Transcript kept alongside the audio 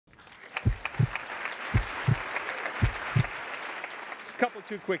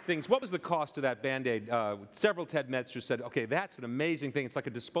two quick things. What was the cost of that Band-Aid? Several TEDMEDs just said, okay, that's an amazing thing. It's like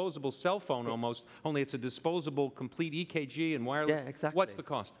a disposable cell phone almost, only it's a disposable complete EKG and wireless. Yeah, exactly. What's the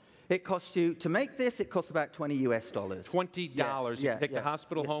cost? It costs you, to make this, it costs about $20 US. $20. You can take the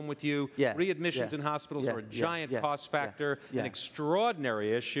hospital home with you. Readmissions in hospitals are a giant cost factor, an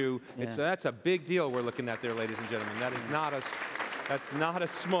extraordinary issue. That's a big deal we're looking at there, ladies and gentlemen. That is not a, that's not a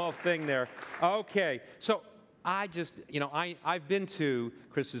small thing there. Okay, so I just, I've been to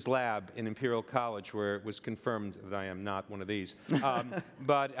Chris's lab in Imperial College where it was confirmed that I am not one of these.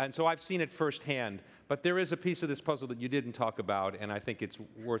 And so I've seen it firsthand. But there is a piece of this puzzle that you didn't talk about, and I think it's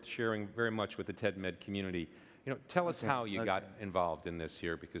worth sharing very much with the TEDMED community. Tell us how you got involved in this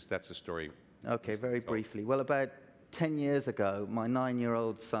here, because that's a story. Okay, very briefly. Well, about 10 years ago, my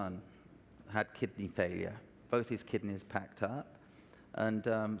 9-year-old son had kidney failure. Both his kidneys packed up. And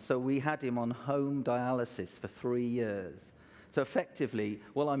so we had him on home dialysis for 3 years. So effectively,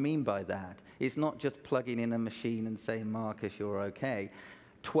 what I mean by that is not just plugging in a machine and saying, Marcus, you're okay.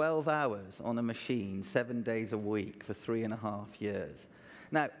 12 hours on a machine, 7 days a week for 3.5 years.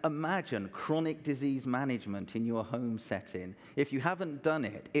 Now, imagine chronic disease management in your home setting. If you haven't done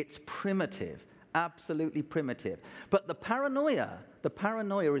it, it's primitive, absolutely primitive. But the paranoia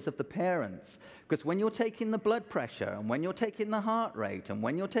is of the parents. Because when you're taking the blood pressure, and when you're taking the heart rate, and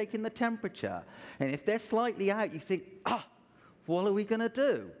when you're taking the temperature, and if they're slightly out, you think, what are we going to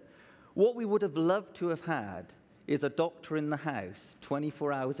do? What we would have loved to have had is a doctor in the house,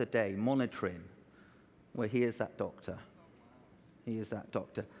 24 hours a day, monitoring. Well, here's that doctor. Here's that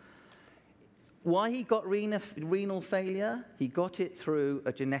doctor. Why he got renal failure? He got it through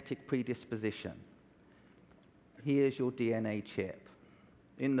a genetic predisposition. Here's your DNA chip.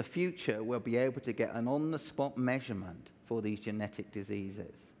 In the future, we'll be able to get an on-the-spot measurement for these genetic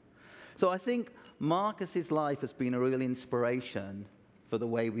diseases. So I think Marcus's life has been a real inspiration for the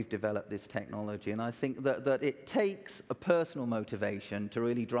way we've developed this technology. And I think that it takes a personal motivation to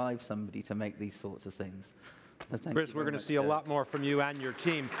really drive somebody to make these sorts of things. So Chris, we're going to see a lot more from you and your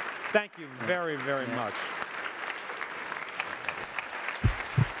team. Thank you very, very much.